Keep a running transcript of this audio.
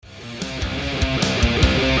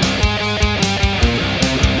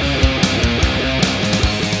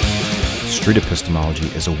street epistemology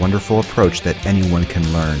is a wonderful approach that anyone can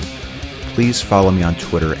learn. Please follow me on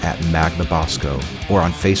Twitter at MagnaBosco or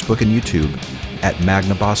on Facebook and YouTube at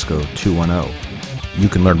MagnaBosco210. You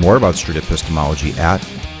can learn more about street epistemology at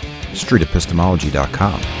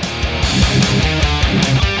streetepistemology.com.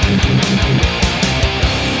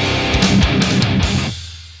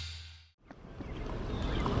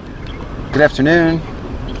 Good afternoon.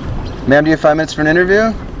 Ma'am, do you have 5 minutes for an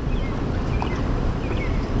interview?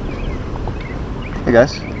 Hey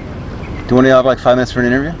guys. Do you want to have like 5 minutes for an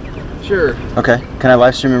interview? Sure. Okay. Can I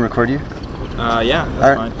live stream and record you? Yeah, that's All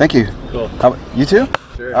right. fine. Thank you. Cool. You too?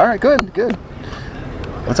 Sure. All right, good.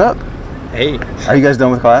 What's up? Hey. Are you guys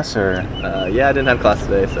done with class or? Yeah, I didn't have class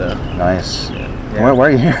today, so. Nice. Yeah. Why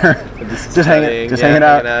are you here? Just hanging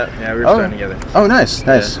out. Yeah, we were studying together. Oh, nice.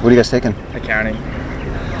 Yeah. What are you guys taking? Accounting.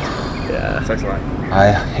 Yeah. Sucks a lot.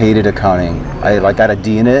 I hated accounting. I got a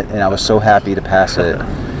D in it, and I was so happy to pass it.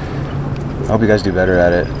 I hope you guys do better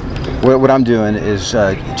at it. What I'm doing is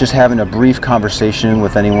just having a brief conversation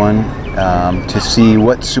with anyone to see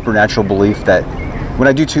what supernatural belief that when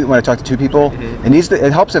I talk to two people,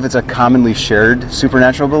 it helps if it's a commonly shared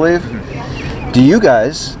supernatural belief. Do you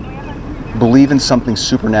guys believe in something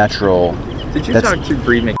supernatural? Did you talk to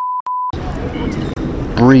Bree Mc...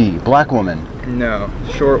 Bree, black woman. No,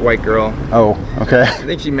 short white girl. Oh, okay. I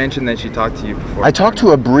think she mentioned that she talked to you before. I talked to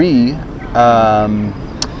a Bree,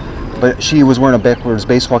 but she was wearing a backwards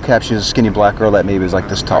baseball cap. She was a skinny black girl that maybe was like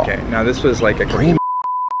this tall. Okay, now this was like a... Bree.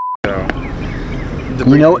 So,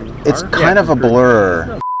 You know, it's kind of a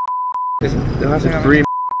blur. is the last name Bree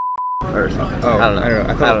or something? Oh, I don't know.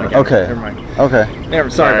 I thought it was Okay. Never mind. Okay.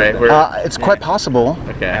 Sorry. Alright, It's quite possible.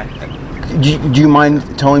 Okay. Do you mind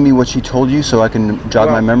telling me what she told you so I can jog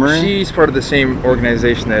my memory? She's part of the same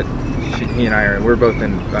organization that he and I are in. We're both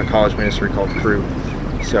in a college ministry called Crew.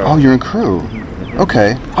 So. Oh, you're in Crew.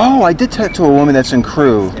 Okay. Oh, I did talk to a woman that's in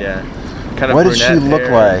Crew. Yeah. Kind of What does she brunette look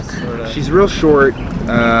hair, like? sorta. She's real short,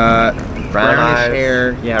 brownish eyes.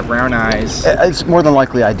 hair. Yeah, brown eyes. It's more than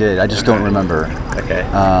likely I did. I just don't remember. Okay.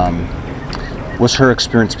 Was her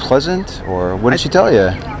experience pleasant, or what did she tell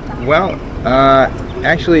you? Well,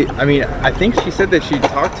 actually, I mean, I think she said that she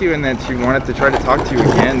talked to you and that she wanted to try to talk to you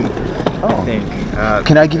again. I think.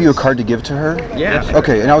 Can I give you a card to give to her? Yeah. Sure.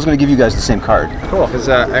 Okay, and I was going to give you guys the same card. Cool. Because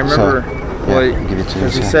I remember. I'll give it to you.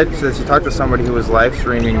 She said that she talked to somebody who was live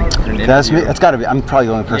streaming an interview. That's me. That's got to be. I'm probably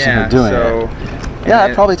the only person who's doing it. Yeah,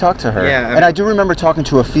 I probably talked to her. Yeah. And I do remember talking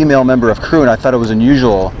to a female member of Crew, and I thought it was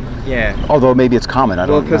unusual. Yeah. Although maybe it's common. I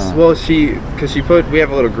don't know. Well, she put, we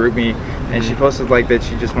have a little group me, and she posted like that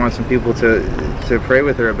she just wants some people to pray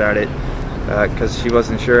with her about it, because she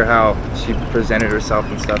wasn't sure how she presented herself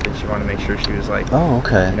and stuff, and she wanted to make sure she was like, Oh,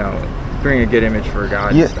 okay. you know, bring a good image for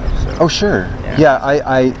God and stuff. So. Oh, sure. Yeah. Yeah,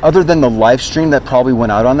 I other than the live stream that probably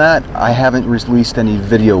went out on that, I haven't released any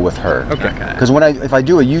video with her. Okay. Because if I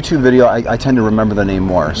do a YouTube video, I tend to remember the name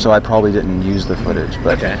more, so I probably didn't use the footage.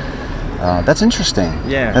 But Okay. That's interesting.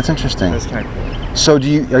 Yeah. That's interesting. That's kind of cool. So are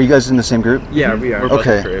you guys in the same group? Yeah, we are. We're both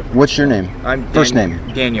in Okay. Crew. What's your name? First name?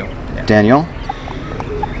 Daniel. Yeah. Daniel.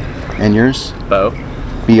 And yours? Beau.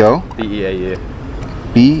 B-O? B-E-A-U.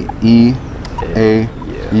 B-E-A-U.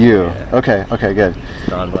 Yeah. Okay, good. It's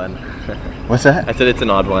an odd one. What's that? I said it's an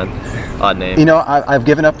odd one. Odd name. You know, I've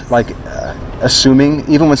given up, like, assuming,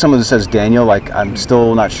 even when someone says Daniel, like, I'm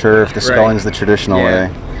still not sure if the spelling is the traditional way.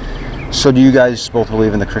 So do you guys both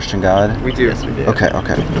believe in the Christian God? We do. Yes, we do. Okay.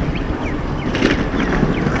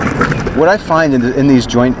 What I find in these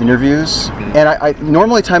joint interviews, and I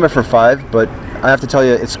normally time it for 5, but I have to tell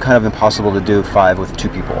you, it's kind of impossible to do 5 with 2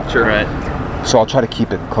 people. Sure. Right. So I'll try to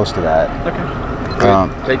keep it close to that. Okay.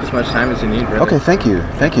 Take as much time as you need, really. Okay, thank you.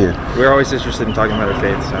 We're always interested in talking about our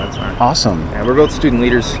faith, so it's fine. Awesome. Yeah, we're both student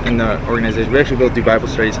leaders in the organization. We actually both do Bible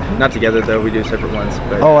studies, not together though. We do separate ones.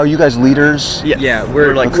 But Oh, are you guys leaders? Yes. yeah,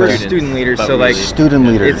 we're students, student leaders. but So we like, lead. Student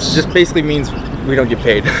leaders. it just basically means we don't get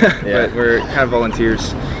paid, but we're kind of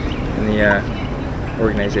volunteers in the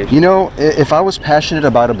organization. You know, if I was passionate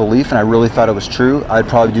about a belief and I really thought it was true, I'd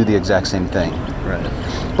probably do the exact same thing. Right.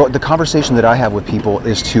 But the conversation that I have with people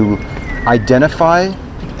is to identify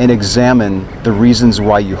and examine the reasons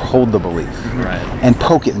why you hold the belief, Right. and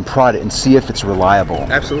poke it and prod it and see if it's reliable.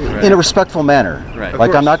 Absolutely. In a respectful manner. Right.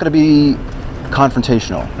 Like, I'm not going to be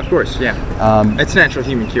confrontational. Of course, yeah. It's natural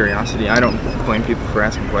human curiosity. I don't blame people for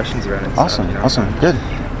asking questions about it. Awesome. So, you know, Awesome. Good.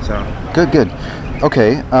 So Good.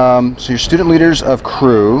 Okay. So you're student leaders of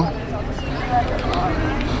Crew.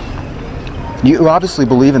 You obviously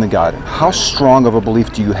believe in the God. How strong of a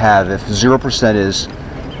belief do you have if 0% is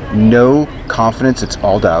no confidence, it's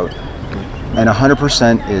all doubt, and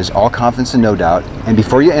 100% is all confidence and no doubt? And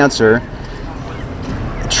before you answer,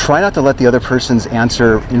 try not to let the other person's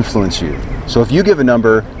answer influence you. So if you give a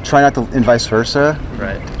number, try not to, and vice versa.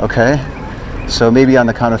 Right. Okay? So maybe on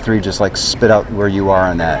the count of 3, just like spit out where you are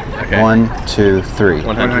on that. Okay. 1, 2, 3.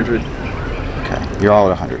 100. Okay, you're all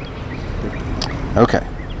at 100. Okay.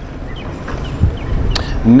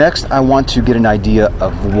 Next, I want to get an idea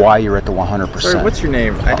of why you're at the 100%. Sorry, what's your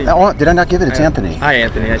name? Did I not give it? It's Anthony. Hi,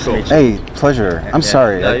 Anthony. Nice to meet you. Hey, pleasure. I'm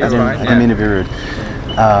sorry. No, I you're didn't fine. mean to be rude.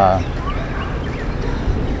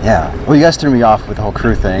 Yeah. Well, you guys threw me off with the whole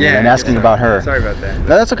crew thing and asking about her. Sorry about that. No,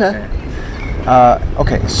 that's okay.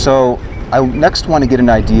 Okay, so I next want to get an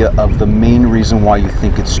idea of the main reason why you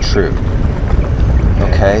think it's true.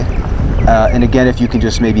 Okay? And again, if you can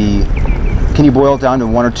just maybe, can you boil it down to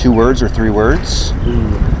 1 or 2 words or 3 words?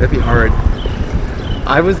 That'd be hard.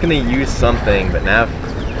 I was gonna use something, but now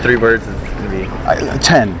 3 words is gonna be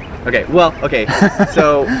 10. okay. Well, okay.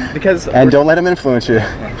 So because And don't let them influence you.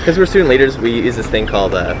 because we're student leaders, we use this thing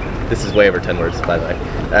called this is way over 10 words, by the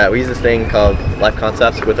way. We use this thing called life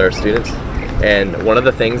concepts with our students, and one of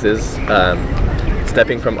the things is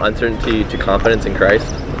stepping from uncertainty to confidence in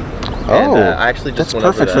Christ. Oh, And, I actually just that's went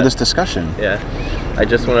over perfect for that. this discussion. Yeah, I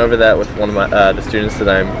just went over that with one of my the students that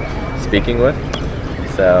I'm speaking with.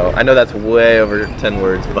 So I know that's way over 10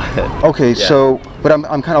 words, but Okay, yeah. so, but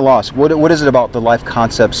I'm kind of lost. What is it about the life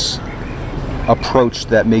concepts approach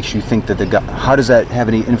that makes you think that how does that have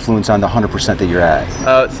any influence on the 100% that you're at?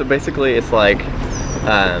 So basically, it's like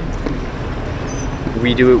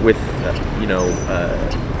we do it with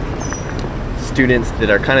students that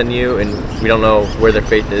are kind of new and we don't know where their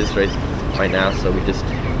faith is right now. So we just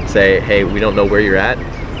say, hey, we don't know where you're at,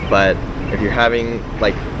 but if you're having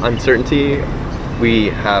like uncertainty, we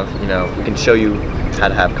have we can show you how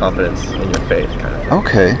to have confidence in your faith, kind of thing.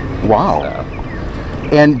 Okay, wow.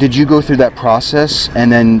 So, And did you go through that process,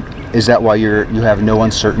 and then is that why you have no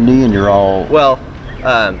uncertainty and you're all... well,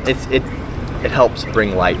 it helps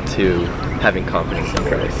bring light to having confidence in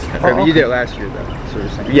Christ. Right, but you did it last year, though. That's what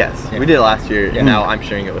you're saying. Yes, Yeah. we did it last year, and now I'm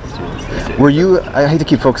sharing it with students this year. Were you, I hate to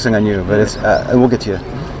keep focusing on you, but it's we'll get to you.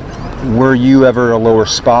 Were you ever a lower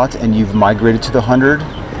spot and you've migrated to the 100?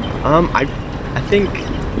 I think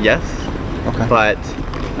yes, Okay. but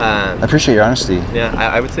I appreciate your honesty. yeah,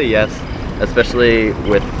 I would say yes, especially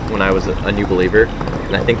with when I was a new believer,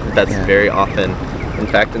 and I think that's Yeah. very often. In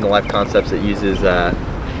fact, in the life concepts, it uses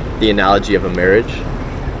the analogy of a marriage.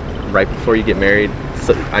 Right before you get married,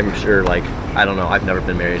 so I'm sure, like, I don't know, I've never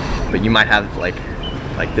been married, but you might have like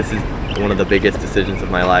this is one of the biggest decisions of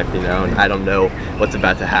my life, and I don't know what's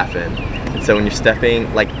about to happen. And so when you're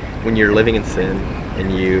stepping, like when you're living in sin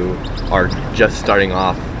and you are just starting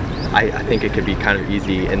off, I think it could be kind of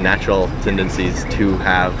easy and natural tendencies to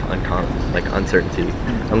have uncertainty,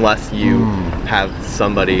 unless you have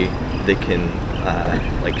somebody that can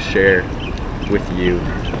share with you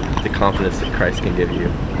the confidence that Christ can give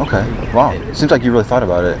you. Okay, wow. Seems like you really thought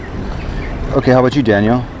about it. Okay, how about you,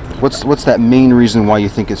 Daniel? What's that main reason why you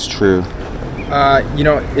think it's true?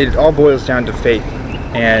 It all boils down to faith,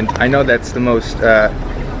 and I know that's the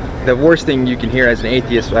worst thing you can hear as an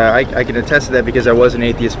atheist. I can attest to that because I was an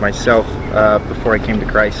atheist myself before I came to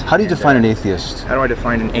Christ. How do you define an atheist? How do I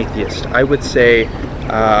define an atheist? I would say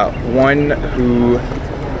one who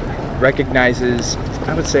recognizes,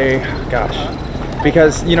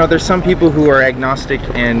 because there's some people who are agnostic,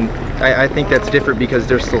 and I think that's different because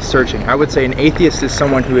they're still searching. I would say an atheist is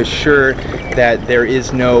someone who is sure that there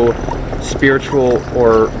is no spiritual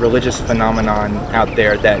or religious phenomenon out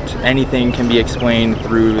there, that anything can be explained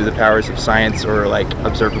through the powers of science or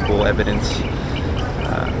observable evidence.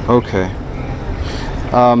 Okay.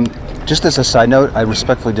 Just as a side note, I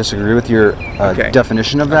respectfully disagree with your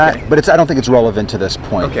definition of that, Okay. but I don't think it's relevant to this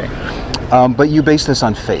point. Okay. But you base this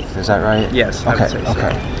on faith, is that right? Yes. I Okay. would say so.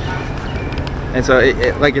 Okay. And so,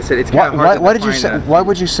 like I said, it's kind of hard to Why did you say? define Why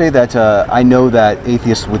would you say that? I know that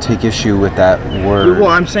atheists would take issue with that word. Well,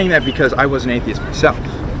 I'm saying that because I was an atheist myself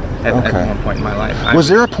at one point in my life. Was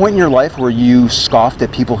there a point in your life where you scoffed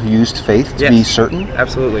at people who used faith to be certain?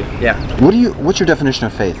 Absolutely, yeah. What's your definition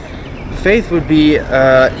of faith? Faith would be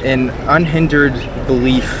an unhindered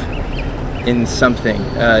belief in something,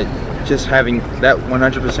 just having that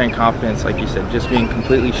 100% confidence, like you said, just being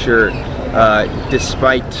completely sure,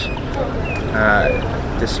 despite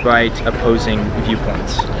opposing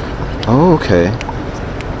viewpoints. Oh, okay.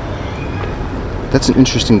 That's an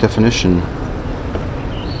interesting definition.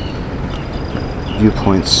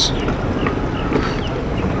 Viewpoints.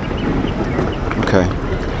 Okay.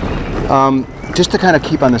 Just to kind of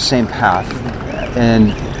keep on the same path,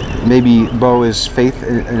 and maybe, Beau, is faith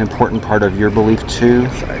an important part of your belief too?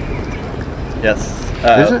 Yes.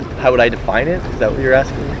 Is it? How would I define it? Is that what you're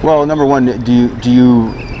asking? Well, number one,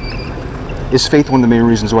 is faith one of the main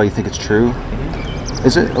reasons why you think it's true? Mm-hmm.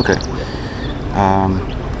 Is it? Okay.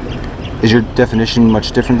 Is your definition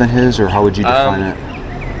much different than his, or how would you define it?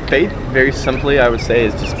 Faith, very simply, I would say,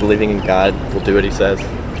 is just believing in God will do what he says.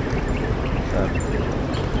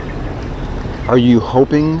 Are you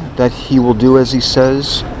hoping that he will do as he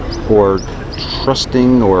says, or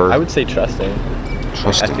trusting, or? I would say trusting.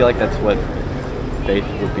 Trusting. I feel like that's what faith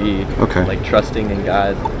would be. Okay. Like trusting in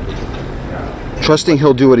God. Trusting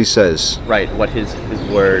he'll do what he says. Right, what his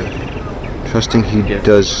word. Trusting he gives.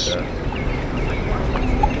 does.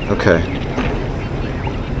 Okay.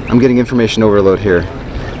 I'm getting information overload here.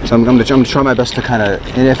 So I'm going to try my best to kind of,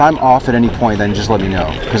 and if I'm off at any point, then just let me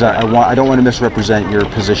know, because I don't want to misrepresent your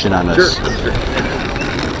position on this. Sure.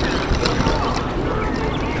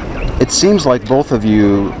 It seems like both of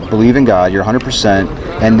you believe in God, you're 100%,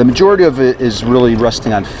 and the majority of it is really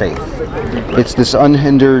resting on faith. It's this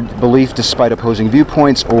unhindered belief despite opposing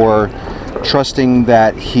viewpoints, or trusting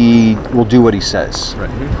that he will do what he says. Right.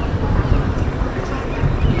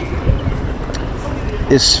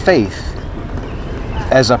 Is faith,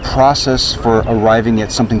 as a process for arriving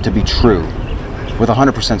at something to be true with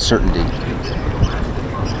 100% certainty,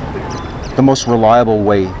 the most reliable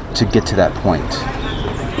way to get to that point?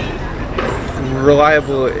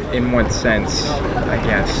 Reliable in what sense, I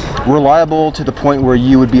guess? Reliable to the point where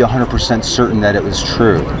you would be 100% certain that it was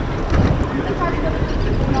true.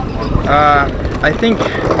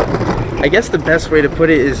 I guess the best way to put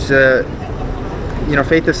it is,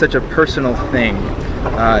 faith is such a personal thing.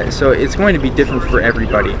 So it's going to be different for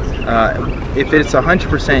everybody. If it's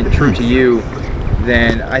 100% true to you,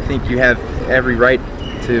 then I think you have every right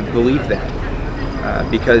to believe that.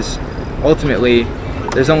 Because ultimately,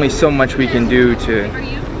 there's only so much we can do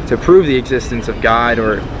to prove the existence of God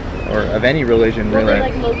or of any religion, really.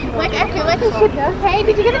 Hey,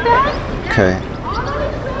 did you get it done? Okay.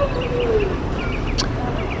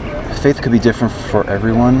 Faith could be different for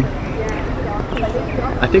everyone.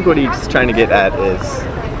 I think what he's trying to get at is,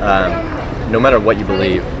 no matter what you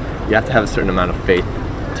believe, you have to have a certain amount of faith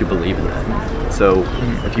to believe in that. So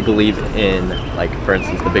if you believe in, like, for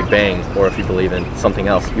instance, the Big Bang, or if you believe in something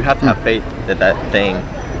else, you have to have faith that that thing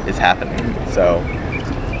is happening. So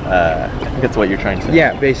I think that's what you're trying to say.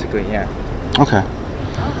 Yeah, basically, yeah. Okay.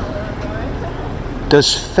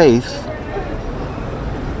 Does faith,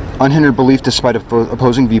 unhindered belief despite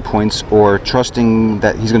opposing viewpoints, or trusting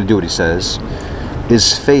that he's going to do what he says,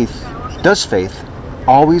 does faith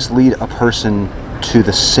always lead a person to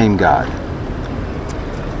the same God?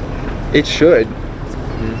 It should.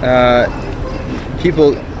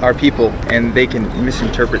 People are people, and they can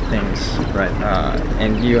misinterpret things. Right.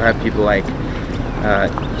 And you have people like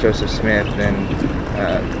Joseph Smith and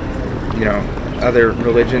other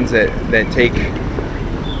religions that take,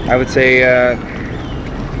 I would say,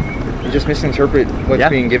 just misinterpret what's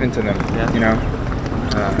being given to them. Yeah.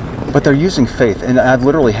 But they're using faith, and I've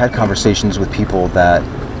literally had conversations with people that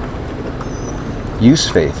use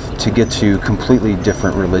faith to get to completely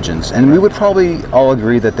different religions, and we would probably all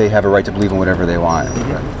agree that they have a right to believe in whatever they want.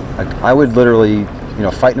 Like, I would literally,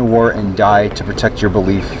 fight in a war and die to protect your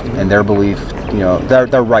belief and their belief.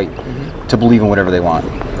 Their right to believe in whatever they want.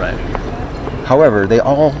 Right. However, they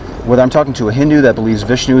all, whether I'm talking to a Hindu that believes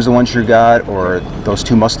Vishnu is the one true God, or those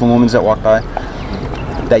two Muslim women that walk by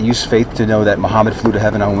that use faith to know that Muhammad flew to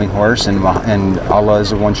heaven on a winged horse and Allah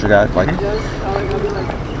is the one true God, like,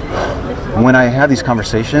 when I have these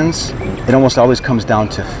conversations, it almost always comes down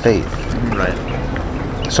to faith. Right.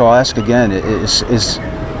 So I'll ask again,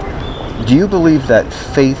 do you believe that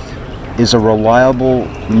faith is a reliable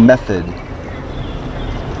method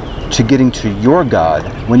to getting to your God,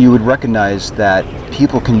 when you would recognize that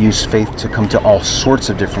people can use faith to come to all sorts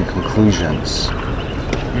of different conclusions?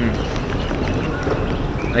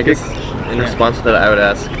 I guess in response to that, I would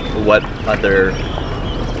ask, what other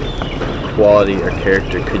quality or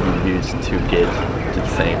character could you use to get to the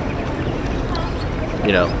same?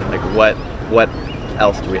 Like what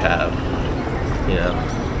else do we have?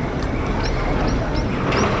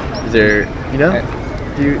 Is there,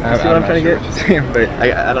 do you see what I'm trying to get? But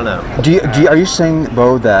I don't know. Are you saying,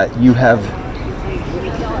 Beau, that you have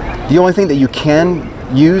the only thing that you can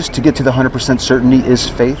use to get to the 100% certainty is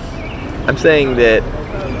faith? I'm saying that,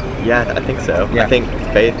 yeah, I think so. Yeah. I think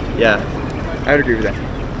faith, yeah. I would agree with that.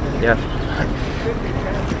 Yeah.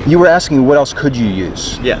 You were asking what else could you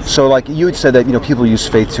use? Yes. So, like, you had said that people use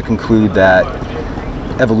faith to conclude that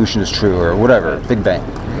evolution is true or whatever, Big Bang.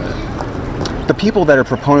 The people that are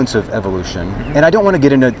proponents of evolution, and I don't want to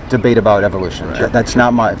get into a debate about evolution. Right. That's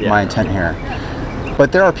not my intent here.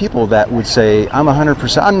 But there are people that would say, I'm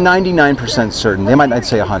 100%, I'm 99% certain. They might not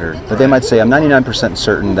say 100, but they might say, I'm 99%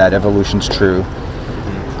 certain that evolution's true.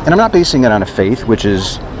 And I'm not basing it on a faith, which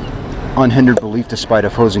is unhindered belief despite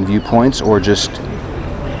opposing viewpoints, or just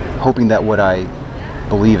hoping that what I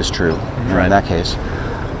believe is true, in that case.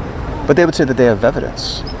 But they would say that they have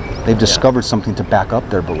evidence. They've discovered something to back up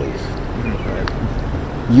their belief.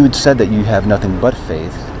 You had said that you have nothing but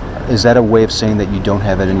faith. Is that a way of saying that you don't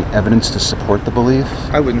have any evidence to support the belief?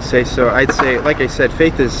 I wouldn't say so. I'd say, like I said,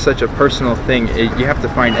 faith is such a personal thing. You have to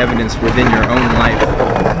find evidence within your own life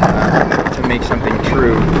to make something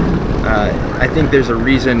true. I think there's a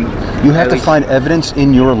reason. You have to find evidence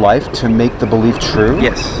in your life to make the belief true?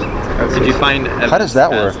 Yes. Did you find evidence How does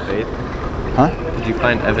that work? as faith? Huh? Did you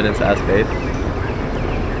find evidence as faith?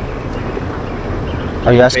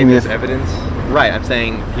 Are you asking me if... evidence? Right, I'm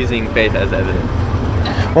saying using faith as evidence.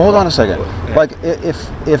 Well, hold on a second. Like,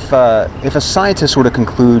 if a scientist were to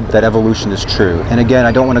conclude that evolution is true, and again,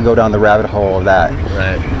 I don't want to go down the rabbit hole of that.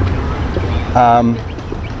 Right.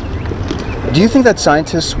 Do you think that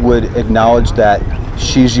scientists would acknowledge that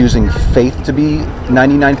she's using faith to be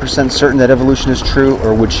 99% certain that evolution is true,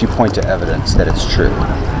 or would she point to evidence that it's true?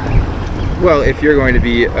 Well, if you're going to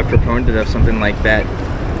be a proponent of something like that,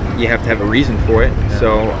 you have to have a reason for it. Yeah.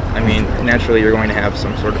 So, I mean, naturally you're going to have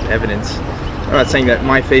some sort of evidence. I'm not saying that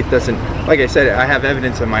my faith doesn't, like I said, I have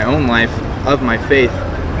evidence in my own life of my faith,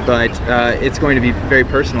 but it's going to be very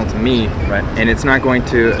personal to me, right? And it's not going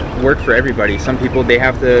to work for everybody. Some people, they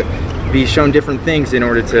have to be shown different things in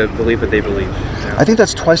order to believe what they believe. Yeah. I think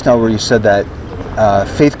that's twice now where you said that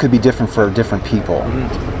faith could be different for different people.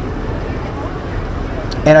 Mm-hmm.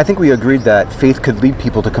 And I think we agreed that faith could lead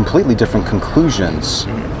people to completely different conclusions.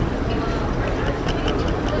 Mm-hmm.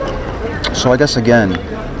 So I guess again,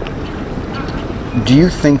 do you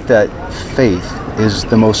think that faith is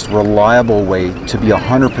the most reliable way to be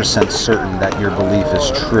 100% certain that your belief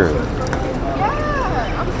is true?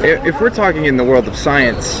 If we're talking in the world of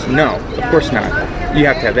science, no, of course not. You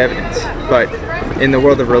have to have evidence. But in the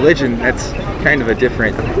world of religion, that's kind of a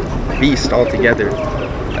different beast altogether.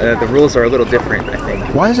 The rules are a little different, I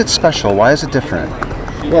think. Why is it special? Why is it different?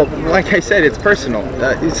 Well, like I said, it's personal.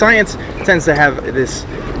 Science tends to have this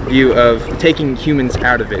view of taking humans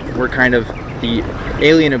out of it. We're kind of the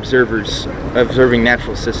alien observers observing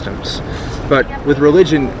natural systems. But with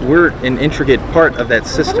religion, we're an intricate part of that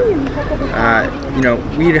system.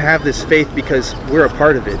 We have this faith because we're a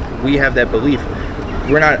part of it. We have that belief.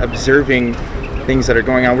 We're not observing things that are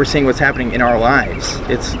going on. We're seeing what's happening in our lives.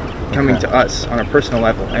 It's coming to us on a personal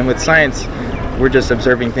level. And with science, we're just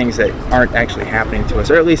observing things that aren't actually happening to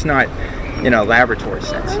us, or at least not in a laboratory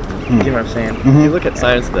sense. You know what I'm saying? Mm-hmm. You look at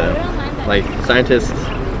science though, like scientists,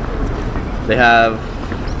 they have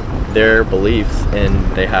their beliefs, and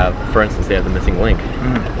they have, for instance, they have the missing link.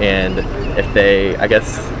 Mm-hmm. And if they, I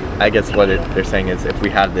guess what they're saying is, if we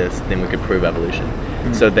have this, then we could prove evolution.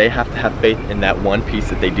 Mm-hmm. So they have to have faith in that one piece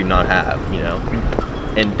that they do not have,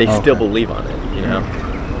 mm-hmm. and they still believe on it,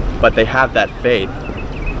 Mm-hmm. But they have that faith,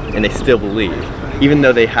 and they still believe, even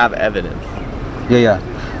though they have evidence. Yeah.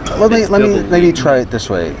 Let me try it this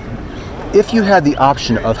way. If you had the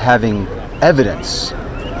option of having evidence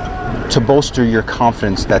to bolster your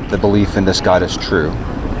confidence that the belief in this God is true,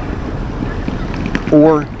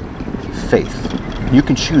 or faith, you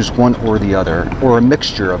can choose one or the other, or a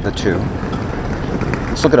mixture of the two.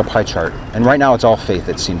 Let's look at a pie chart, and right now it's all faith,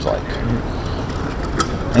 it seems like.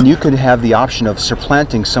 And you could have the option of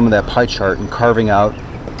supplanting some of that pie chart and carving out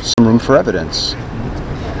some room for evidence.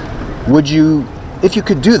 Would you, if you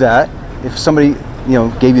could do that, if somebody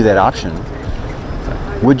gave you that option,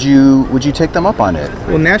 would you take them up on it?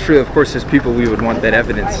 Well, naturally, of course, as people, we would want that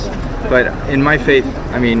evidence. But in my faith,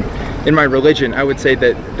 in my religion, I would say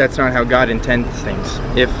that that's not how God intends things.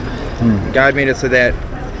 If God made it so that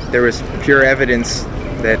there was pure evidence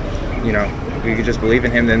that, we could just believe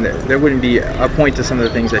in Him, then there wouldn't be a point to some of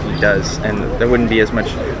the things that He does, and there wouldn't be as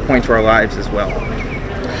much point to our lives as well.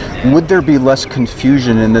 Would there be less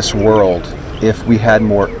confusion in this world if we had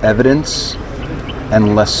more evidence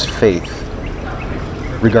and less faith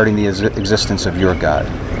regarding the existence of your God?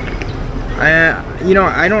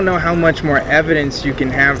 I don't know how much more evidence you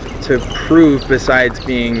can have to prove besides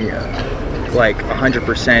being like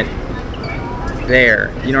 100%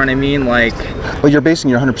 there. You know what I mean? Like, well, you're basing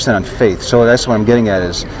your 100% on faith, so that's what I'm getting at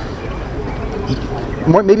is,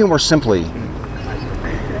 maybe more simply,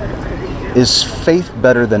 is faith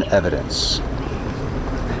better than evidence?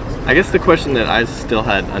 I guess the question that I still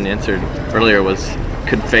had unanswered earlier was,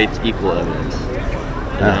 could faith equal evidence?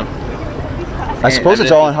 I suppose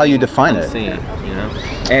it's all on how you define it.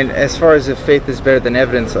 And as far as if faith is better than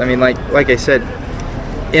evidence, like I said,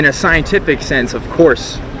 in a scientific sense, of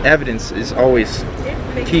course, evidence is always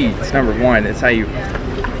key. It's number one. It's how you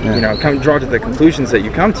draw to the conclusions that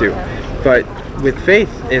you come to. But with faith,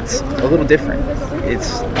 it's a little different.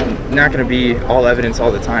 It's not going to be all evidence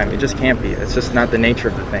all the time. It just can't be. It's just not the nature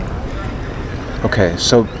of the thing. Okay,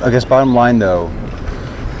 so I guess bottom line though,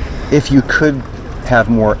 if you could have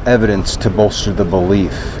more evidence to bolster the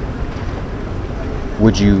belief,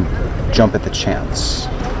 would you jump at the chance?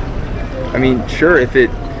 I mean, sure, if it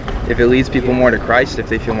leads people more to Christ, if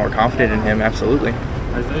they feel more confident in Him, absolutely.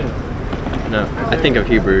 No, I think of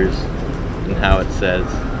Hebrews and how it says,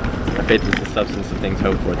 faith is the substance of things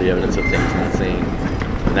hoped for, the evidence of things not seen.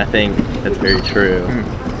 And I think that's very true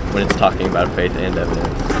when it's talking about faith and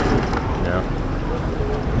evidence. You know?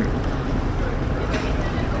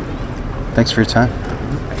 Thanks for your time.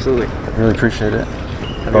 Absolutely. Really appreciate it.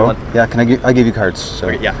 Everyone. Beau? Yeah, I give you cards. So.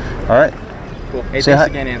 Okay, yeah. All right. Cool. Hey, Say thanks hi.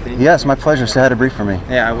 again, Anthony. Yes, my pleasure. Say hi to Bree for me.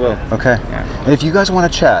 Yeah, I will. Okay. Yeah. And if you guys want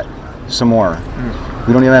to chat some more,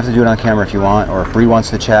 we don't even have to do it on camera if you want, or if Bree wants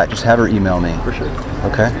to chat, just have her email me. For sure.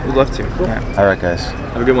 Okay? We'd love to. Cool. Yeah. All right, guys.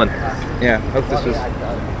 Have a good one. Yeah. Hope this was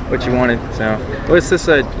what you wanted. So, is this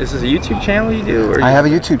a YouTube channel you do? Or I have a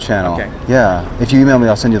YouTube channel. Okay. Yeah. If you email me,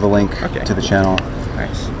 I'll send you the link Okay. to the channel.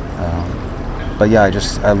 Nice. But yeah,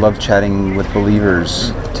 I love chatting with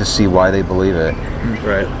believers to see why they believe it.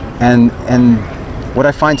 Right. And what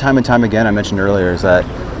I find time and time again, I mentioned earlier, is that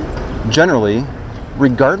generally,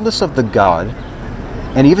 regardless of the God,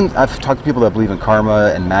 and even I've talked to people that believe in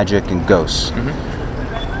karma and magic and ghosts,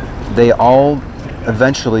 they all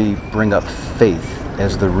eventually bring up faith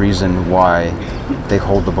as the reason why they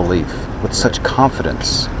hold the belief with such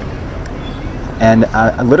confidence. And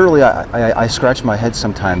I scratch my head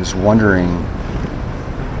sometimes wondering,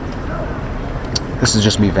 this is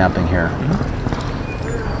just me vamping here,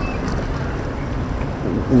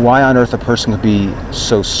 why on earth a person could be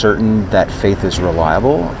so certain that faith is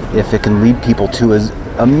reliable if it can lead people to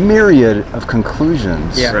a myriad of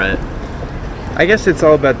conclusions. Yeah. Right. I guess it's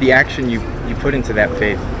all about the action you put into that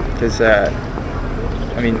faith. Because, I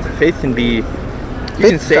mean, faith can be...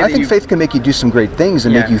 I think faith can make you do some great things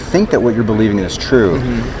and make you think that what you're believing is true.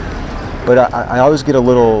 But I always get a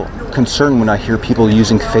little concerned when I hear people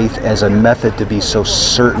using faith as a method to be so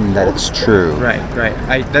certain that it's true. Right.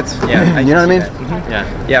 I you know what I mean?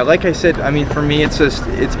 Yeah. Like I said, I mean, for me, it's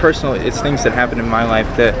personal. It's things that happen in my life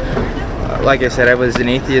that, like I said, I was an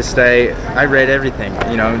atheist. I read everything.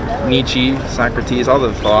 You know, Nietzsche, Socrates, all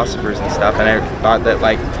the philosophers and stuff, and I thought that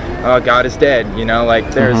God is dead. You know,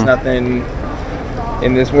 like there's nothing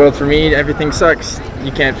in this world for me. Everything sucks.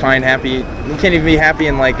 You can't find happy. You can't even be happy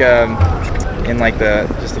in just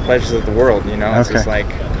the pleasures of the world. You know, it's just like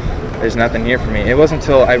there's nothing here for me. It wasn't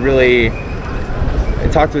until I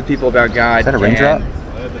talked with people about God. Is that a raindrop?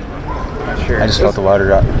 Not sure. I just felt the water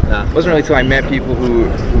drop. It wasn't really until I met people who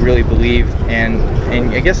really believed and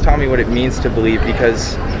I guess taught me what it means to believe,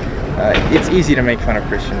 because it's easy to make fun of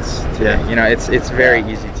Christians today. Yeah. You know, it's very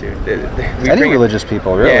easy to. Any religious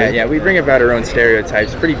people, really. Yeah, we bring about our own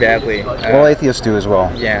stereotypes pretty badly. Well, atheists do as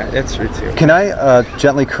well. Yeah, that's true too. Can I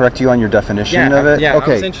gently correct you on your definition of it? Yeah,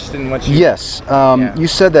 okay. I was interested in what you... Yes. You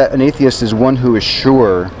said that an atheist is one who is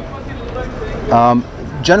sure.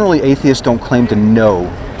 Generally, atheists don't claim to know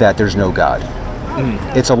that there's no God.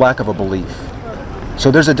 It's a lack of a belief.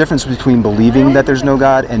 So there's a difference between believing that there's no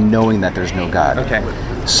God and knowing that there's no God. Okay.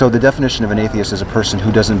 So the definition of an atheist is a person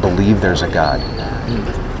who doesn't believe there's a God.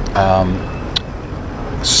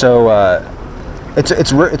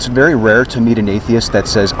 It's very rare to meet an atheist that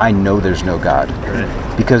says, I know there's no God.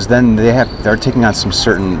 Right. Because then they're taking on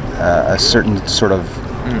a certain sort of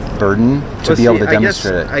burden to be able to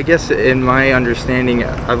demonstrate it. I guess in my understanding,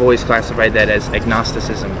 I've always classified that as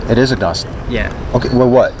agnosticism. It is agnostic. Yeah. Okay, well,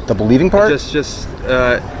 what? The believing part? Just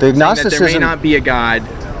the saying agnosticism. that there may not be a God,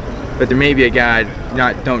 but there may be a God.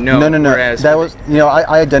 Don't know. No. Whereas That was,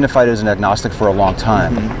 I identified as an agnostic for a long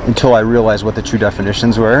time until I realized what the true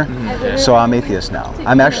definitions were. So I'm atheist now.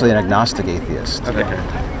 I'm actually an agnostic atheist. Okay.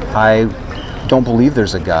 I don't believe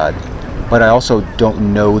there's a God, but I also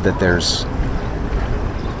don't know that there's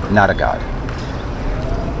not a God.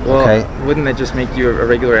 Well, Okay. wouldn't that just make you a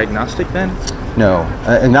regular agnostic then? No.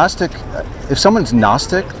 Agnostic, if someone's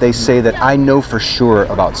Gnostic, they say that I know for sure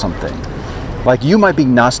about something. Like, you might be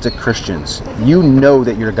Gnostic Christians. You know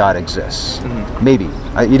that your God exists. Maybe.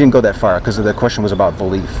 You didn't go that far because the question was about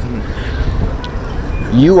belief.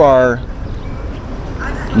 You are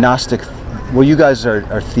Gnostic. Well, you guys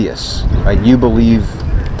are theists, right? You believe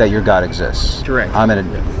that your God exists. Correct.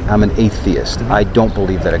 I'm an atheist. I don't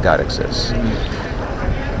believe that a God exists.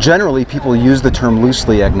 Generally, people use the term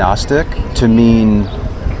loosely agnostic to mean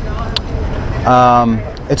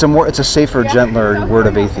it's a safer, gentler word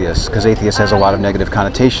of atheist, because atheist has a lot of negative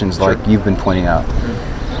connotations, like you've been pointing out.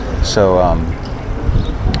 So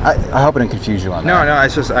I hope I didn't confuse you on that. No,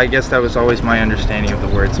 it's just, I guess that was always my understanding of the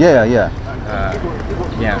words. Yeah.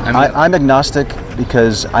 I mean, I'm agnostic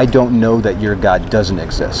because I don't know that your God doesn't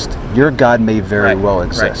exist. Your God may very well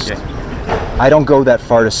exist. Right, yeah. I don't go that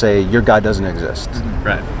far to say your God doesn't exist.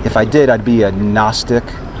 Right. If I did, I'd be a Gnostic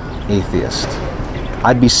atheist.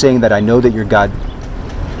 I'd be saying that I know that your God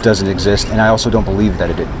doesn't exist, and I also don't believe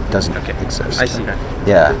that it doesn't exist. I see.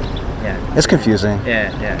 Yeah. Yeah. It's confusing.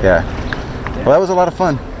 Yeah. Well, that was a lot of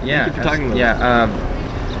fun. Yeah. Thank you for talking about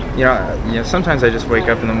You know, sometimes I just wake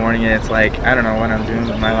up in the morning and it's like, I don't know what I'm doing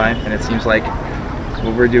with my life, and it seems like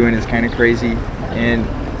what we're doing is kind of crazy,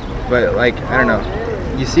 but like, I don't know,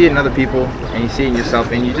 you see it in other people and you see it in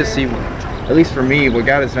yourself, and you just see, at least for me, what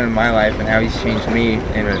God has done in my life and how He's changed me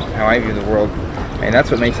and how I view the world, and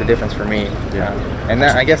that's what makes a difference for me. And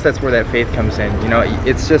that, I guess that's where that faith comes in. You know,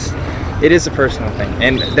 it's just, it is a personal thing,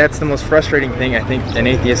 and that's the most frustrating thing I think an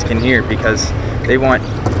atheist can hear, because they want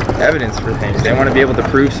evidence for things. They want to be able to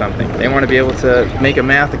prove something. They want to be able to make a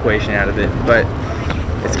math equation out of it, but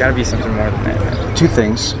it's got to be something more than that. Two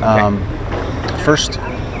things. First,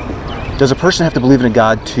 does a person have to believe in a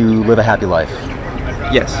God to live a happy life?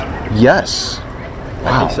 Yes. Yes. Wow.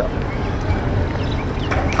 I think so.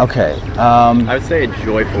 Okay. I would say a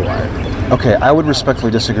joyful life. Okay, I would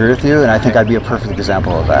respectfully disagree with you, and I think I'd be a perfect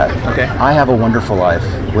example of that. Okay. I have a wonderful life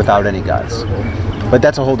without any gods. But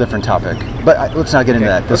that's a whole different topic. But let's not get into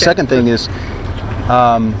that. The second thing is,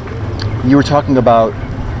 you were talking about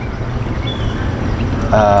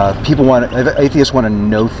atheists want to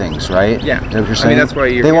know things, right? Yeah. Is that what you're saying? I mean, that's why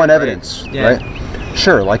you're they want here, evidence, right? Yeah. right?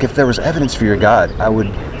 Sure, like if there was evidence for your God, I would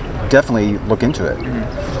definitely look into it.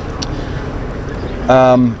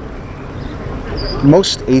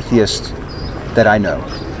 Most atheists that I know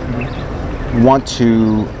want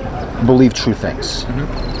to believe true things.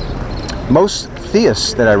 Most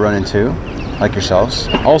theists that I run into, like yourselves,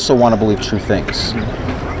 also want to believe true things.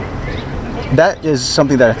 That is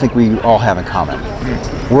something that I think we all have in common.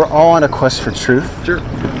 We're all on a quest for truth. Sure.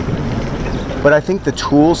 But I think the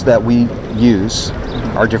tools that we use,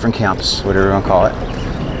 our different camps, whatever you want to call it,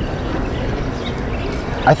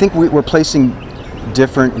 I think we're placing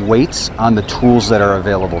different weights on the tools that are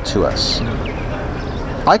available to us.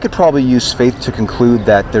 I could probably use faith to conclude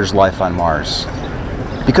that there's life on Mars,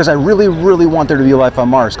 because I really, really want there to be life on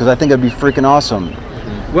Mars, because I think it'd be freaking awesome.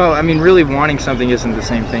 Well, I mean, really wanting something isn't the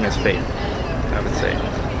same thing as faith, I would say.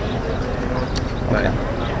 But,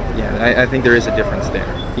 yeah, I think there is a difference there.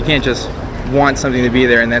 You can't just want something to be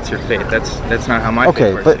there and that's your faith. That's not how my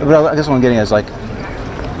faith works. But I guess what I'm getting at is like,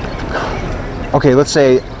 okay, let's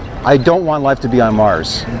say I don't want life to be on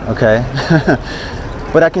Mars, okay?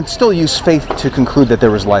 But I can still use faith to conclude that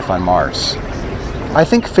there was life on Mars. I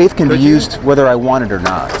think faith can be used whether I want it or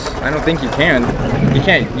not. I don't think you can. You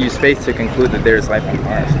can't use faith to conclude that there's life on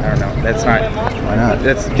Mars. I don't know. That's not. Why not?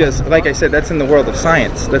 That's because, like I said, that's in the world of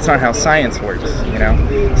science. That's not how science works. You know,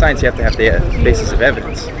 science, you have to have the basis of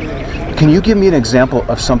evidence. Can you give me an example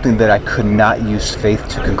of something that I could not use faith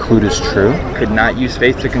to conclude is true? Could not use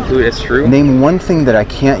faith to conclude it's true? Name one thing that I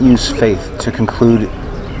can't use faith to conclude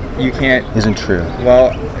you can't isn't true.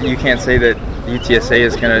 Well, you can't say that UTSA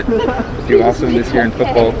is going to do awesome this year in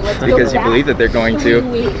football because you believe that they're going to.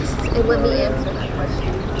 Let me answer that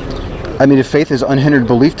question. I mean, if faith is unhindered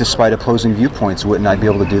belief despite opposing viewpoints, wouldn't I be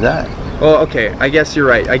able to do that? Well, okay, I guess you're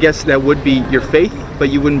right. I guess that would be your faith,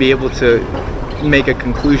 but you wouldn't be able to make a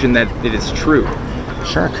conclusion that it is true.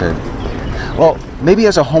 Sure I could. Well, maybe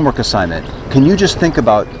as a homework assignment, can you just think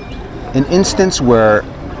about an instance where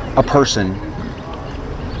a person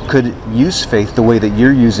could use faith the way that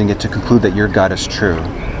you're using it to conclude that your God is true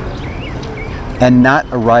and not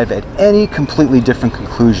arrive at any completely different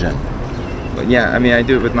conclusion? But yeah, I mean, I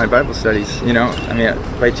do it with my Bible studies, you know. I mean,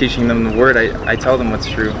 by teaching them the Word, I tell them what's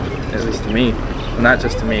true, at least to me. Well, not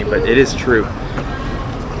just to me, but it is true.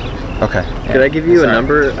 Okay. Yeah. Could I give you a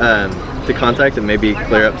number to contact and maybe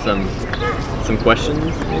clear up some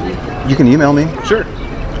questions, maybe? You can email me. Sure.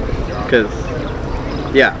 Because,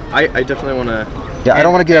 yeah, I definitely want to... Yeah, I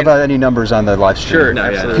don't want to give out any numbers on the live stream. Sure, no,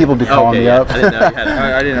 absolutely. People be calling me up. I didn't know you had it.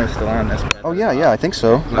 I didn't know it was still on this. Oh yeah, I think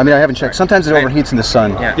so. I mean, I haven't checked. Sometimes it overheats in the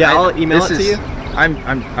sun. Yeah, I'll email it to you. I'm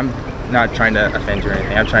not trying to offend you or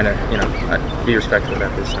anything. I'm trying to, you know, be respectful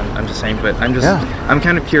about this. I'm just saying, but I'm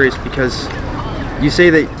kind of curious because you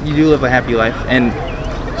say that you do live a happy life, and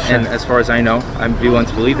as far as I know, I'm willing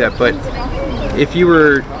to believe that. But if you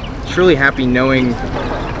were truly happy knowing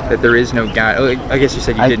that there is no God. Oh, I guess you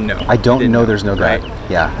said you didn't know. I don't Didn't know there's no God.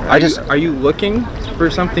 Right? Yeah. Are you looking for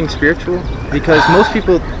something spiritual? Because most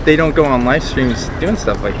people, they don't go on live streams doing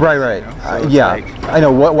stuff like that. Right. You know? So it's Yeah. like- I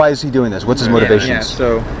know. Why is he doing this? What's his motivations? Yeah,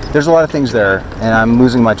 so There's a lot of things there, and I'm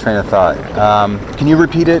losing my train of thought. Can you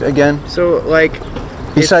repeat it again? like.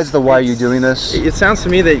 Besides the why are you doing this? It sounds to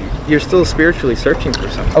me that you're still spiritually searching for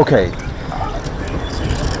something. Okay.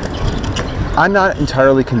 I'm not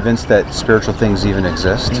entirely convinced that spiritual things even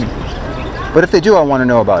exist. But if they do, I want to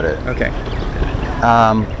know about it. Okay.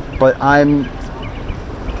 But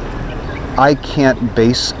I can't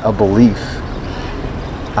base a belief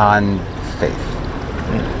on faith.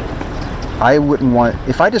 I wouldn't want,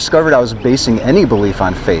 if I discovered I was basing any belief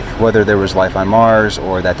on faith, whether there was life on Mars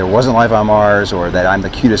or that there wasn't life on Mars or that I'm the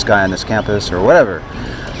cutest guy on this campus or whatever.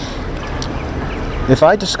 If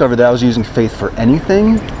I discovered that I was using faith for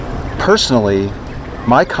anything, personally,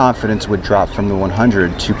 my confidence would drop from the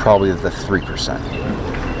 100 to probably the 3%.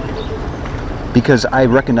 Because I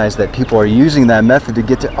recognize that people are using that method to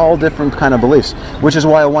get to all different kind of beliefs, which is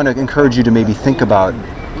why I want to encourage you to maybe think about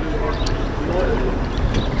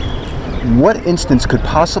what instance could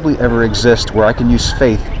possibly ever exist where I can use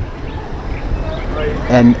faith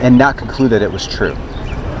and not conclude that it was true.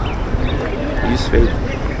 Use faith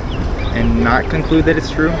and not conclude that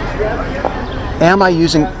it's true? Am I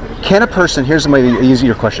using, can a person, here's my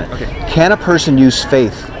easier question. Okay. Can a person use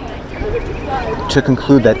faith to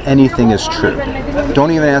conclude that anything is true?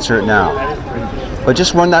 Don't even answer it now. But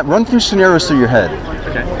just run through scenarios through your head.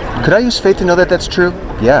 Okay. Could I use faith to know that that's true?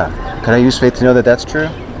 Yeah. Could I use faith to know that that's true?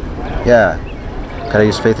 Yeah. Could I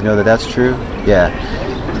use faith to know that that's true? Yeah.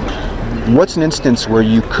 What's an instance where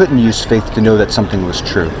you couldn't use faith to know that something was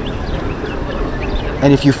true?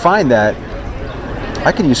 And if you find that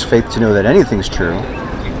I can use faith to know that anything's true,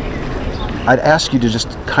 I'd ask you to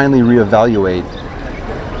just kindly reevaluate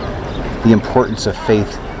the importance of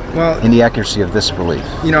faith in the accuracy of this belief.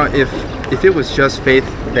 You know, if it was just faith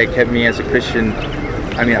that kept me as a Christian,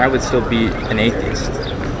 I mean, I would still be an atheist.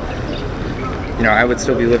 You know, I would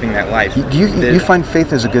still be living that life. You find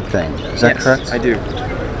faith as a good thing, is that correct? Yes, I do.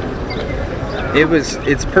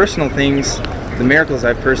 It's personal things, the miracles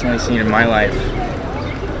I've personally seen in my life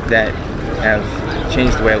that have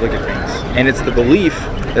changed the way I look at things. And it's the belief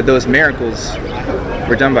that those miracles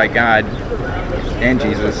were done by God and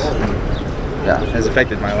Jesus has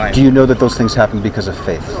affected my life. Do you know that those things happen because of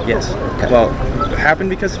faith? Yes. Okay. Well, happened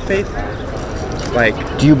because of faith? Like,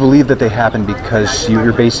 do you believe that they happen because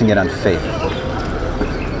you're basing it on faith?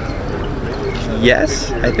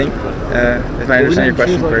 Yes, I think. If I understand your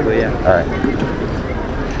question correctly, yeah. All right.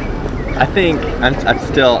 I think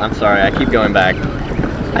I'm sorry, I keep going back.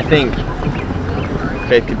 I think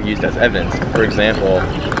faith could be used as evidence. For example,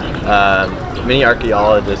 many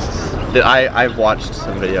archaeologists, I've watched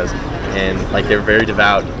some videos, and like they're very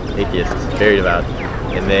devout atheists, very devout,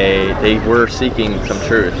 and they were seeking some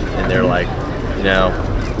truth, and they're like, you know,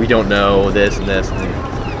 we don't know this and this,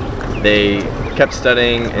 and they kept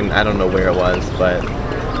studying, and I don't know where it was, but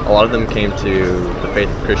a lot of them came to the faith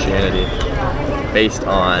of Christianity based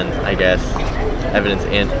on, I guess, evidence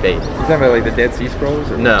and faith. You talking about like the Dead Sea Scrolls?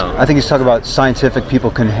 Or no. I think he's talking about scientific people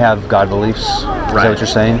can have God beliefs. Is that what you're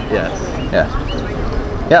saying? Yes. Yeah.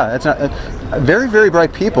 Yeah, that's not. Very, very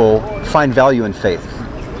bright people find value in faith.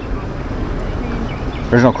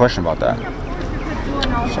 There's no question about that.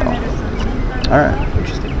 So, all right.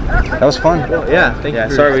 That was fun. Yeah, thank you.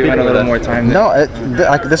 Sorry we went a little more time than... No,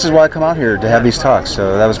 this is why I come out here, to have these talks,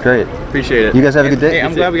 so that was great. Appreciate it. You guys have a good day. Hey,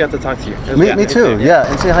 I'm glad we got to talk to you. Me too,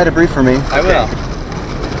 yeah. And say hi to Bree for me. I will.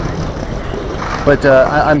 But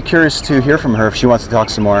I'm curious to hear from her if she wants to talk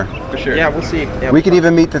some more. For sure. Yeah, we'll see. Yeah, We could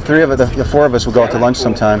even meet the three of us, the four of us. We'll go out to lunch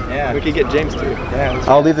sometime. Yeah. We could get James too. Yeah.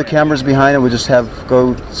 I'll leave the cameras behind and we'll just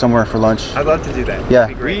go somewhere for lunch. I'd love to do that. Yeah.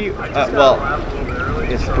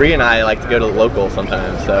 It's Bree and I like to go to local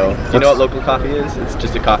sometimes. So, do you know what local coffee is? It's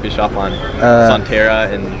just a coffee shop on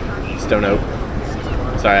Sonterra and Stone Oak.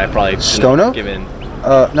 Sorry, I probably Stone Oak? given.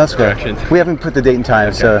 No, that's good. Directions. We haven't put the date and time,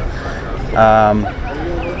 Okay. so.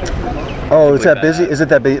 Is that busy? Is it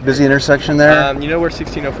that busy intersection there? You know where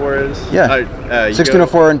 1604 is? Yeah.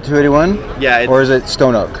 1604 and 281. Yeah. Or is it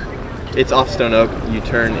Stone Oak? It's off Stone Oak. You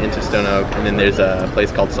turn into Stone Oak, and then there's a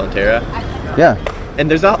place called Sonterra. Yeah. And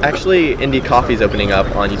there's actually indie coffees opening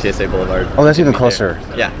up on UTSA Boulevard. Oh, that's even closer.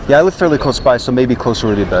 Yeah. Yeah, I live fairly close by, so maybe closer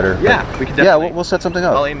would be better. Yeah, But we could definitely. Yeah, we'll set something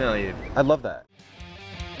up. I'll email you. I'd love that.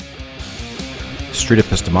 Street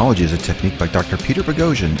Epistemology is a technique by Dr. Peter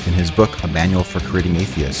Boghossian in his book A Manual for Creating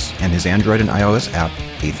Atheists and his Android and iOS app,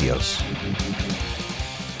 Atheos.